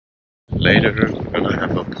Later we're gonna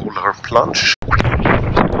have a polar plunge.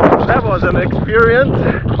 That was an experience,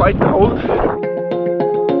 quite cold.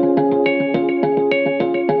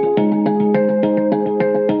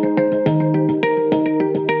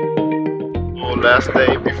 Last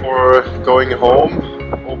day before going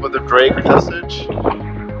home over the Drake Passage.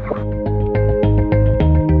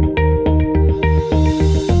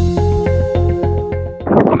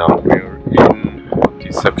 Now we're in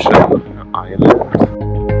Deception Island.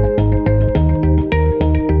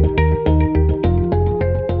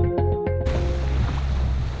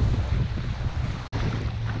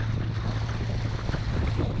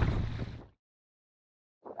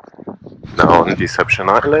 Now on Deception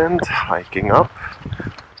Island, hiking up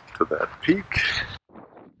to that peak.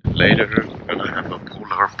 Later we're gonna have a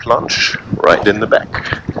polar plunge right in the back.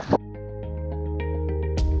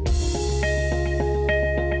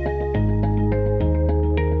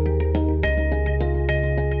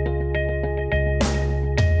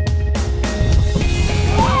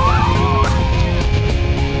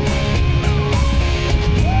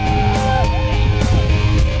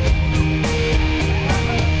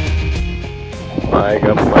 I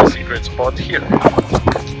got my secret spot here.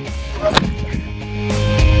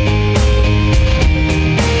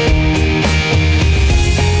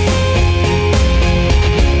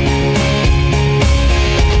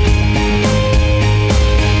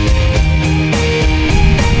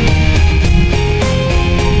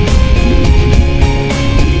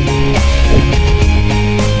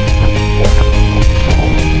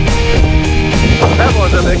 That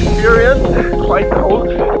was an experience, quite cold.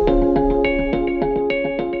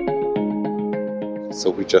 So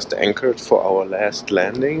we just anchored for our last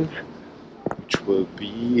landing, which will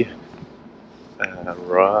be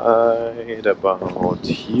right about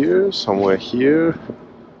here, somewhere here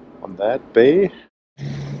on that bay.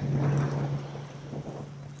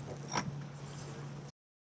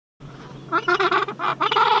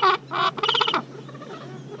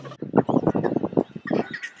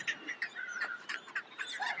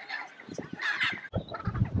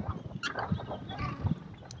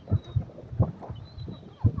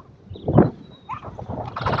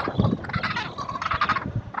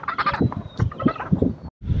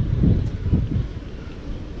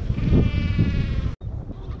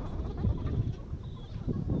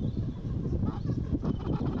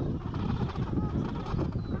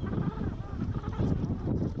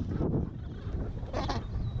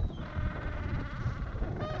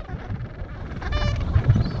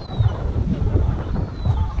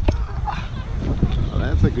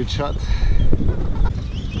 That's a good shot.